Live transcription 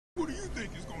What do you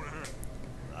think is gonna happen?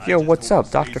 Yo, what's up?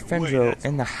 Dr. Fendro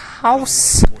in the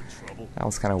house? That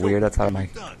was kind of weird. That's out of my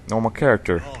normal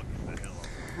character.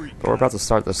 But we're about to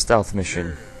start the stealth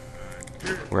mission,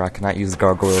 where I cannot use the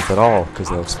gargoyles at all, because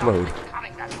they'll explode.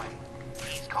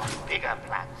 He's got bigger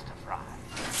plans to fry.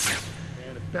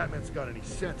 And if Batman's got any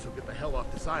sense, he'll get the hell off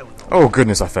this island. Oh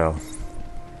goodness, I fell.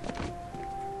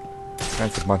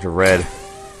 That's a bunch of red.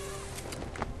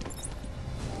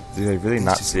 Do they really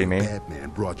not see me? Batman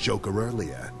brought Joker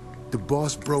earlier. The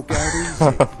boss broke out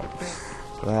easy.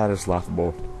 That is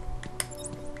laughable.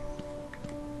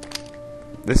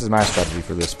 This is my strategy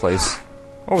for this place.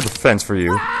 Over the fence for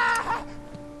you.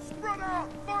 Spread out!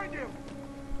 Find him!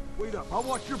 Wait up, I'll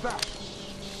watch your back.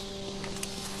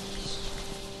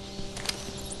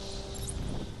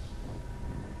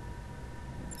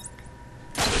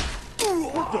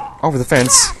 Over the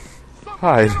fence.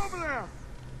 Hide. Get over there!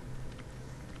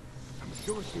 I'm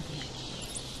sure it's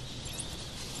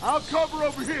I'll cover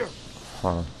over here.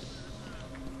 Huh.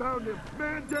 Found him.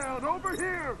 Man down. Over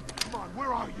here. Come on,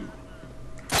 where are you?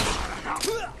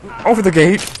 Over the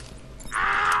gate.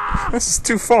 This is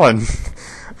too fun.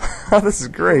 This is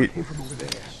great. Came from over there.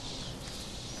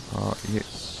 Yeah.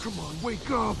 Come on,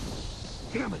 wake up.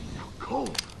 Damn it, he's out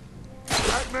cold.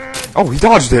 Batman! Oh, he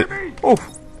dodged it. Oh.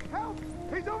 Help!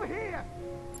 He's over here!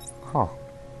 Huh.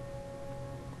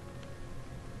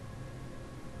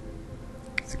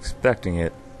 He's expecting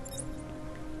it.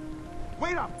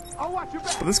 Wait up! I'll watch your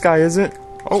back! But this guy isn't.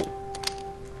 Oh.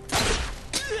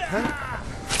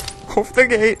 Over the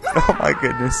gate. Oh my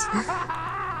goodness.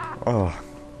 Oh.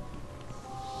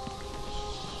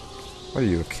 What are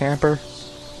you, a camper?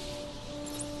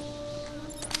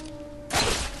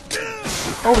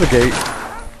 Over the gate.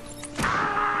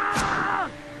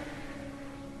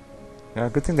 Yeah,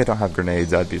 good thing they don't have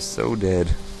grenades. I'd be so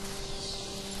dead.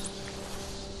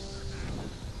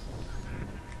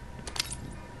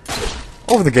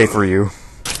 Over the gate for you.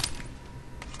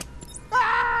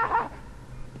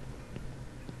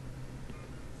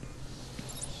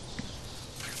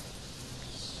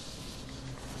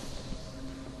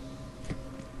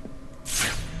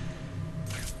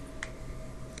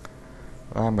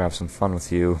 I'm gonna have some fun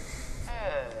with you.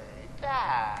 Hey,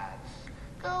 Dad,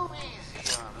 go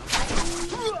easy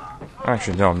on him.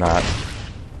 Actually, no, I'm not.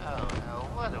 Oh no,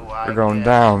 what do I You're going get?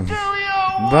 down. Do you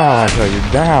Bah, I tell you,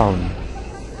 down.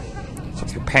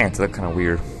 It's your pants look kind of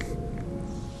weird.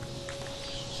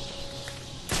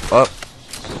 Up.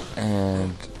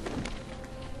 And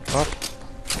up.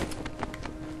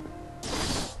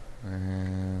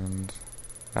 And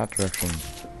that direction.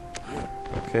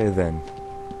 Okay then.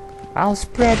 I'll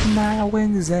spread my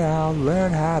wings and I'll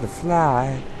learn how to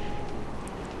fly.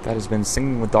 That has been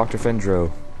Singing with Dr.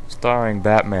 Fendro, starring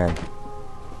Batman.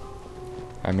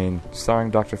 Starring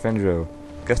Dr. Fendro.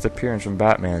 Guest appearance from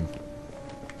Batman.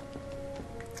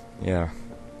 Yeah.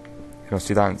 You're gonna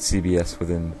see that on CBS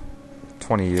within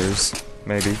 20 years,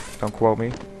 maybe. Don't quote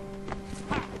me.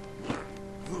 I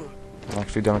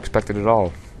actually don't expect it at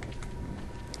all.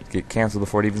 Get canceled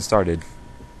before it even started.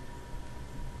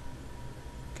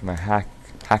 Get my hack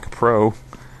pro.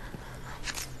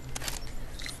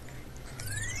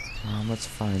 Let's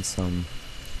find some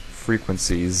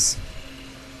frequencies.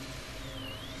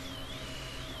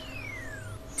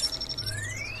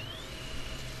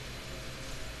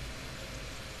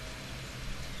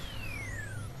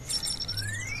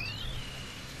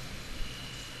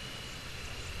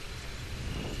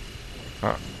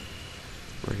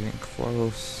 We're getting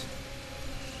close.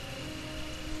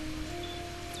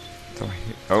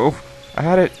 Oh, I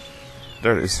had it.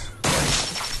 There it is.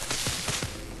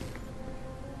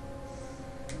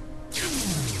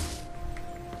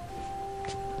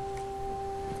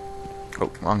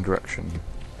 Oh, wrong direction.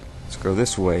 Let's go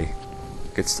this way.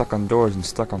 Get stuck on doors and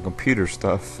stuck on computer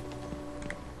stuff.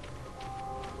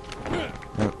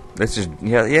 No, let's just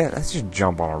let's just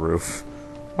jump on a roof.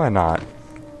 Why not?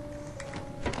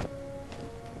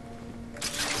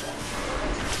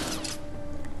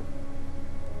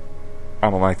 I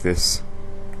don't like this.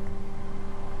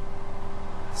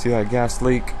 See that gas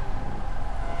leak?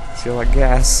 See all that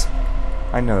gas?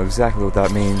 I know exactly what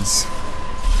that means.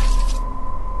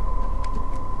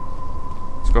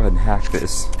 Let's go ahead and hack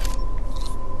this.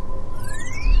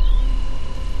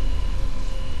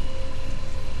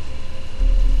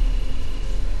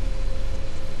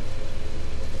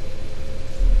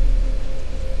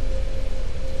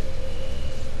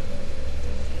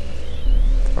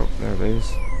 Oh, there it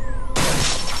is.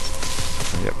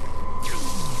 Yep.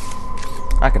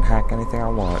 I can hack anything I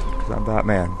want, because I'm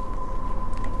Batman.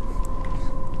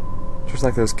 Just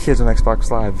like those kids on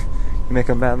Xbox Live. You make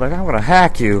them mad, like, I want to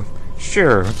hack you.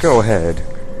 Sure, go ahead.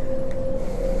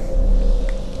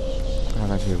 I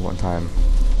went to one time.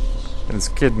 And this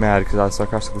kid mad because I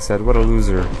sarcastically said, "What a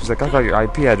loser." She's like, "I got your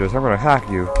IP address, I'm gonna hack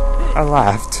you." I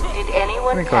laughed. Did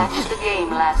anyone catch the game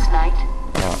last night?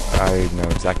 I know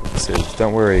exactly what this is.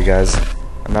 Don't worry, guys.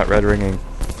 I'm not red ringing.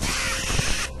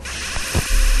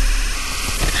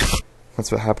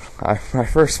 That's what happened. When I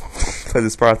first played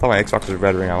this part, I thought my Xbox was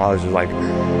red ring. I was just like,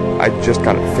 I just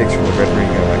got it fixed from the red ring,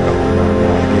 and I'm like, oh no,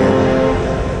 not again.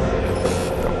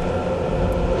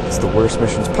 It's the worst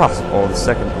missions possible. The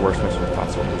second worst missions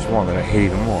possible. There's one that I hate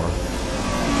even more.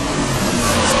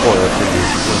 Spoiler for you,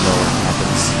 you'll know what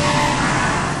happens.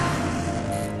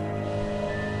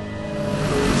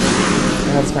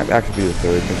 Yeah, this might actually be the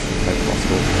third mission. Might be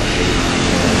possible.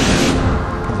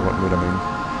 Depends on what mood I'm in.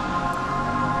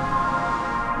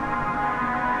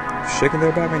 Shaking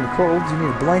there, Batman? You cold? Do you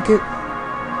need a blanket?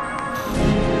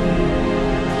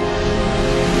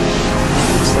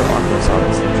 It's the Arkham Asylum.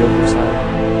 It's the Joker Asylum.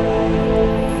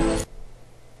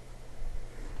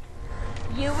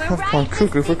 You were I've right, gone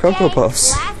cuckoo for Mr. Cocoa J.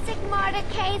 Puffs. Plastic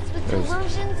motorcades with There's-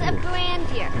 delusions of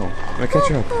grandeur. Oh, I'm gonna catch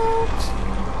you up.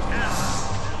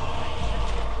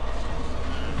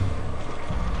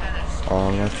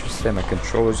 Let's just say my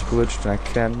controller's glitched and I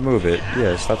can't move it.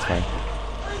 Yes, that's fine.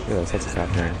 Yes, that's what's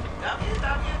happening.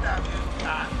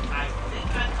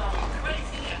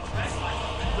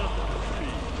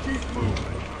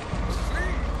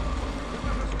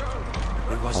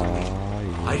 It wasn't me.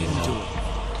 I didn't do it.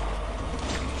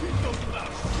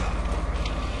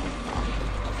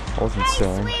 Wasn't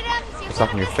silly. It's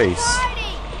up in your face.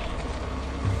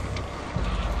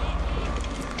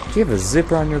 Do you have a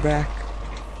zipper on your back?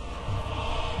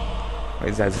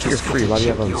 Wait, guys, you're free. Why do you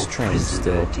have all these trains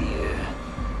still?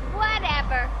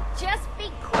 Whatever. Just be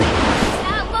quick. It's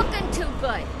not looking too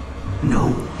good. No,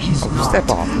 he's Oh, not. step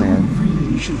off, man.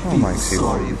 You should Oh feel my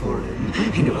sorry God. for him.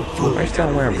 He never fully Why are you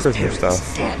still wearing his prisoner parents'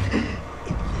 stuff? death. It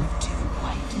left him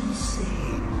quite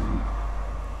insane.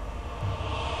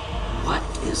 What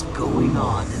is going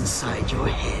on inside your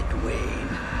head, Wayne?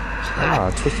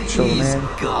 Ah, twisted shell, He's man.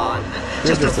 gone.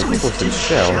 You're Just a twisted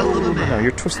shell of a man. No,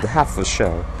 you're twisted half of a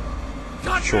shell.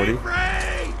 Shorty.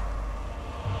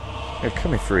 Here,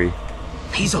 cut me free.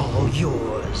 He's all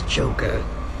yours, Joker.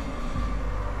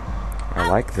 I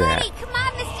like that. Goody, come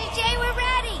on, Mr. J, we're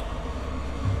ready.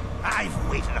 I've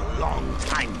waited a long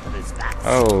time for this dance.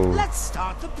 Oh. Let's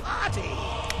start the party.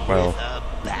 Well. With a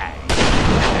bang.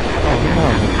 Oh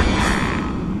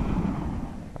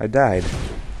no. I died.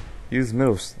 Use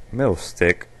middle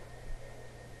stick.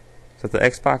 Is that the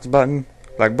Xbox button?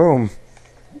 Like boom.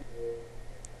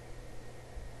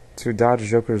 To dodge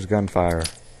Joker's gunfire.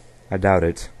 I doubt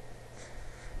it.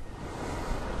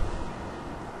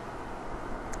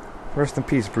 Rest in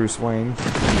peace, Bruce Wayne.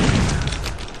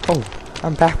 Oh,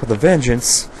 I'm back with a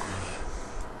vengeance.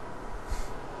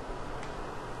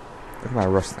 Look at my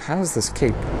rust. How's this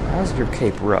cape? How's your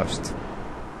cape rust?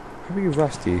 How are you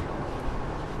rusty?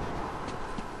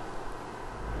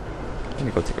 I need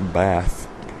to go take a bath.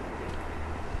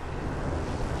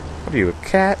 What are you, a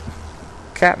cat?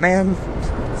 Catman?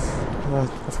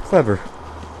 That's clever.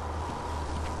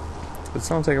 Did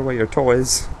someone take away your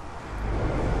toys?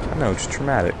 I know, it's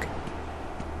traumatic.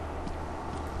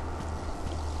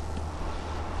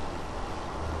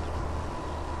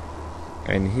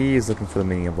 And he is looking for the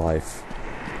meaning of life.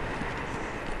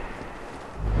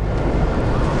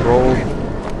 Roll.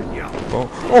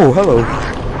 Oh, hello!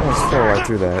 I almost fell right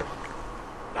through that.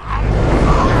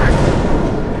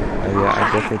 Yeah,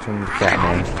 I definitely turned into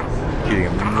Catman. Eating a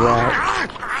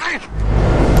rat.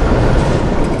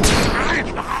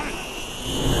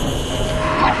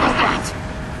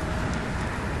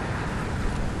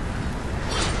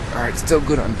 Alright, still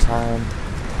good on time.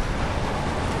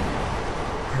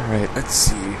 Alright, let's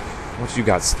see. What you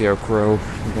got, Scarecrow?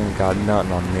 You ain't got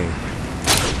nothing on me.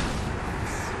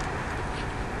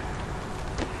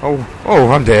 Oh,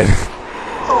 I'm dead.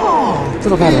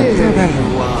 Little battering, little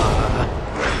battering.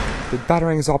 The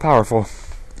battering is all powerful.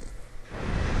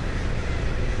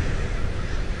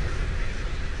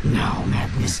 Now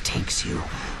madness takes you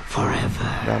forever.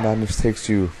 Now madness takes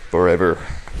you forever.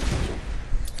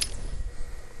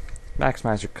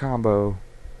 Maximize your combo.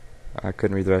 I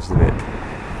couldn't read the rest of it.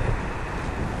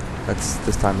 That's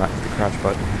this time not the crouch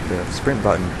button, the sprint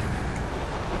button.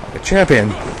 Like a champion.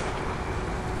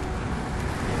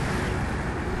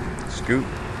 Scoot.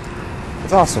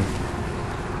 That's awesome.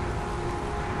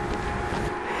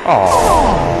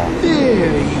 Oh,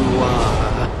 There you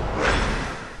are.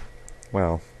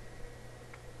 well,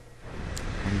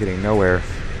 I'm getting nowhere.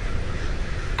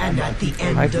 And at the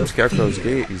end Hide from of Scarecrow's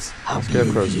fear, gaze. Scarecrow's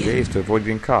oblivion. gaze to avoid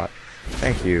getting caught.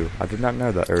 Thank you. I did not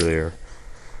know that earlier.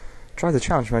 Try the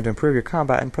challenge mode to improve your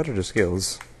combat and predator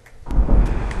skills.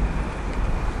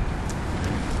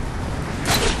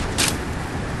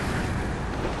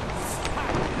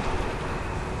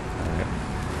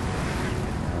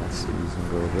 So he's gonna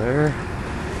go there.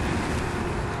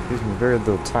 Gives me very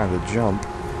little time to jump.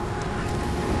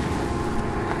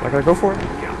 I gotta go for it?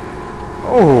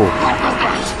 Oh!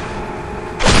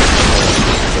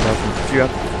 So a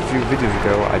few videos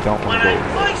ago, I don't want to go. When I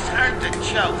first heard the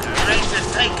Joker ready to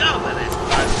take over this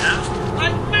funhouse,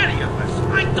 like many of us,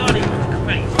 I thought he was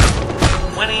crazy.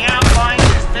 When he outlined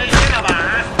his vision of a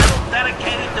hospital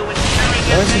dedicated to ensuring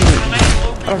inmates remain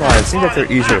loopy. I don't know, it seems like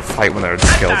they're easier to fight when they're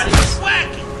skeletons.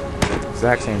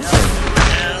 Exact same thing.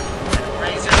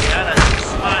 Razor got a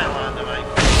smile onto my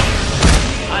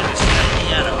face. I decided he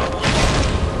had a point.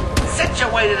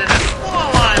 Situated in a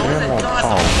small island in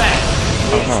Dawson Bay,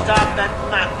 we stopped at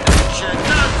nothing.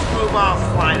 No screwball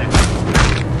flight.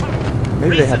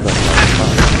 Maybe they have the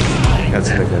that's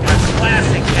what they did.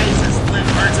 Classic case of split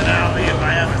personality if I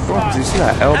ever saw. Oh, do you see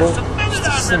that elbow? It's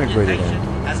disintegrated in.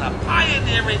 As a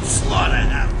pioneering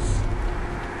slaughterhouse.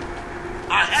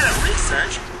 Our head of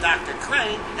research, Dr.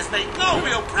 Crane, has made no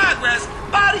real progress,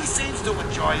 but he seems to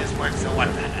enjoy his work, so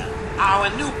what the hell. Our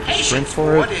new patient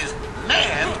ward is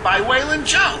manned by Waylon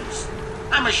Jones.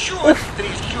 I'm assured that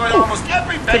he's cured almost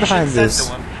every patient sent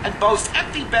to him and boasts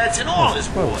empty beds in all his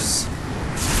wards.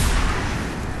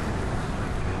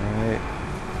 Alright,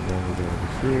 then we go over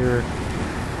here.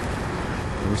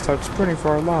 And we start sprinting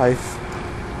for our life.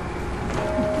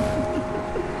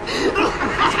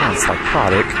 It's kind of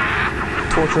psychotic.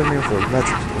 Torturing me with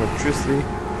electricity.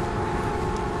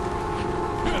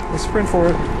 We sprint for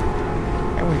it.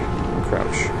 And we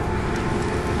crouch.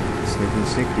 Sneaky,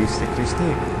 sneaky, sneaky,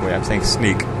 sneak. Wait, I'm saying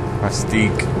sneak, not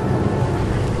steak.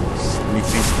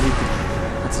 Sneaky, sneaky.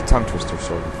 That's a tongue twister,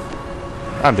 sort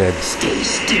of. I'm dead. Stay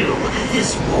still.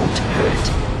 This won't hurt.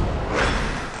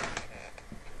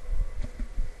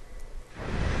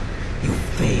 You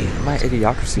failed. My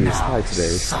idiocracy is high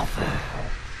today. Suffer.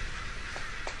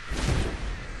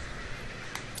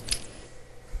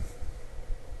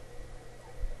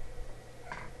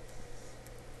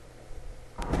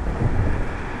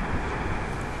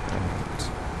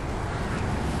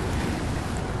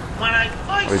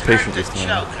 Patient the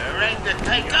Joker aimed to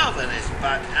take over this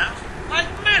bughouse. Like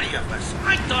many of us,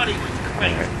 I thought he was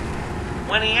crazy.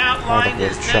 When he outlined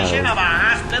his vision of a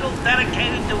hospital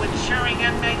dedicated to ensuring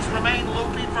inmates remain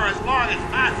loopy for as long as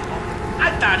possible,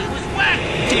 I thought he was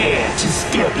wacky. Dare to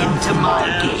step into my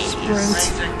gaze.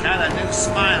 Razor got a new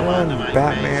smile onto my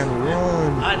Batman, face.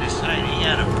 run! I decided he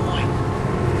had a point.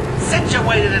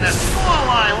 Situated in a small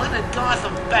island in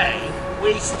Gotham Bay,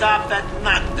 we stopped at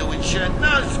nothing to ensure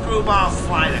no screwballs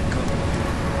fly to cook.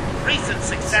 Recent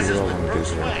successes with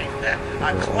Bruce Wayne,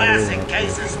 a classic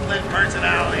case of split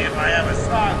personality if I ever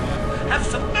saw one, have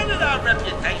cemented our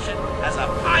reputation as a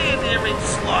pioneering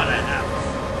slaughterhouse.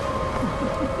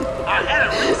 Our head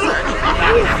of research,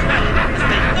 Dr. Crane, has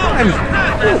made no real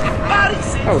progress, but he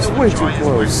seems to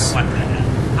enjoy his work.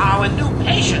 Our new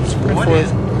patients ward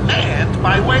is manned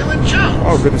by Waylon Jones.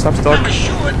 Oh goodness, I'm stuck. I'm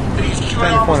assured that he's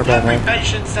cured almost every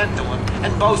patient sent to him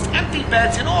and boasts empty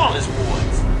beds in all his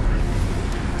wards.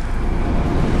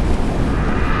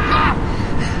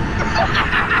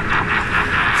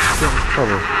 Get in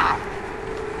trouble.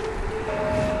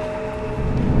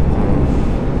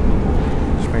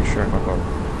 Just make sure I'm not going.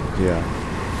 Yeah,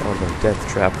 that would have been a death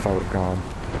trap if I would have gone.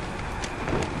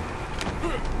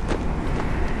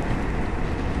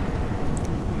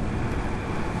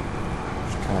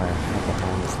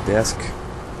 Behind this desk.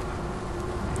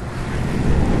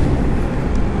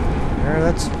 There,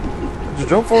 that's. Just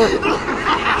jump for it. We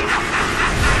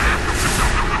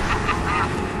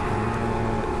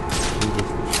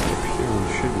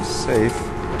should be safe.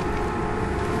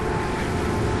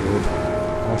 Good.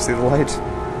 I see the light.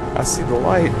 I see the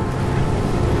light.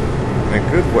 In a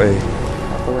good way.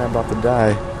 Not the way I'm about to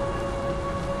die.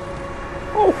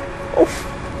 Oh! Oh!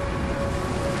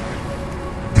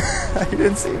 You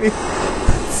didn't see me.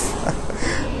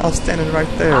 I was standing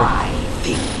right there. I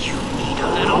think you need a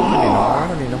little more. I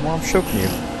don't need no more. I'm choking you.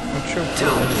 I'm choking you.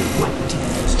 Tell me what do you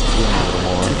Give me a little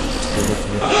more.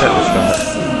 Tetanus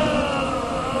shot.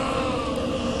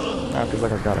 Now it feels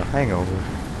like I got a hangover.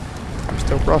 I'm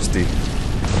still rusty.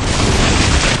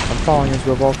 I'm falling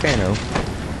into a volcano.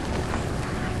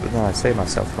 But then I save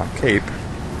myself with my cape.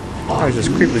 Now he's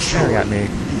just creepily staring at me.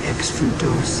 The extra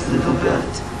dose, little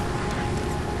gut.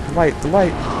 The light, the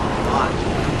light. But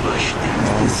push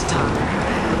this time.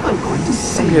 I'm going to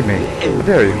save Give me. How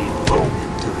dare you? every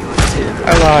moment of your terror I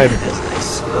lied. as I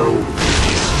slowly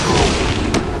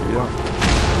You don't.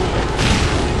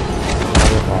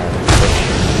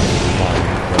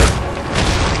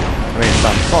 I mean, it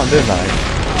sounded fun, didn't I?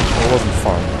 Well, it wasn't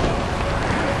fun.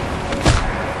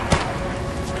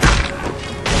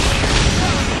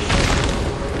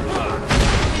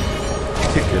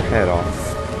 Kick your head off.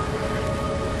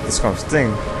 It's gonna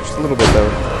sting just a little bit though.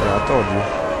 Yeah, I told you.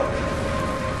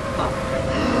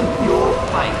 You're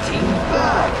fighting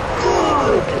back.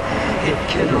 Good. It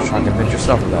can You're trying to convince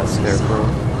yourself of that, Scarecrow.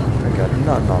 I got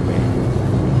nothing on me.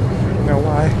 You know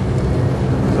why?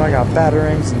 Because I got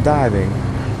batterings and diving.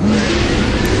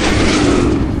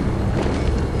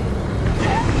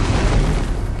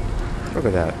 Look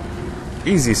at that.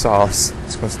 Easy sauce.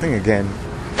 It's gonna sting again.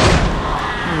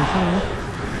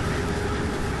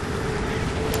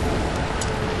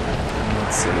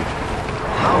 Let's see.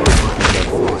 How much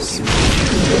force you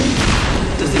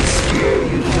does it scare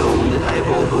you to know that I've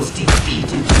almost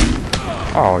defeated you?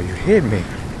 Oh, you hit me.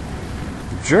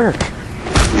 You jerk.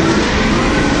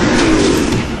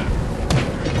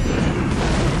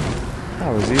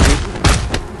 That was easy.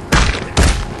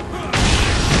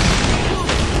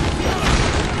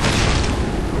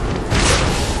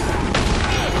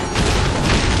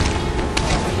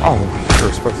 Oh,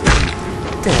 you're supposed to be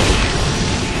dead.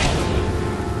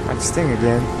 Might sting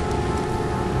again.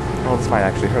 Oh, this might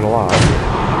actually hurt a lot.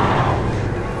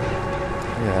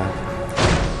 Yeah.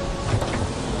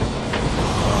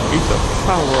 Eat the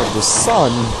power of the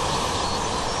sun.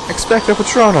 Expecto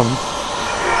Patronum.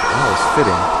 That was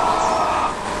fitting.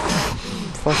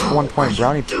 Plus 1 point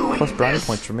brownie. Plus brownie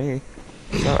points for me.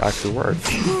 That actually worked.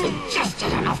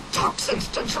 Ingested enough toxins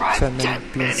to drive 10 men 10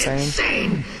 be men insane.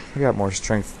 insane. I got more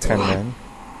strength than 10 men.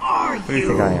 Are What do you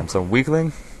think I am? Some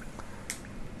weakling?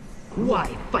 Why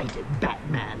fight it,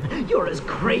 Batman? You're as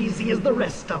crazy as the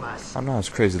rest of us. I'm not as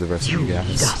crazy as the rest of You you need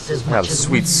guys. us as I got much a as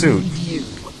sweet we suit. need you.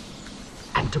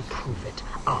 And to prove it,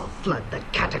 I'll flood the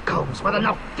catacombs with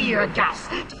enough fear gas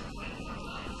to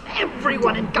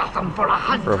everyone in Gotham for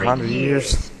 100 For 100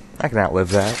 years? I can outlive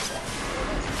that.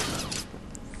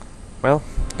 Well,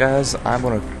 guys, I'm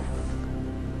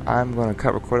gonna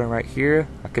cut recording right here.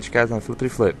 I'll catch you guys on the flippity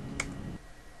flip.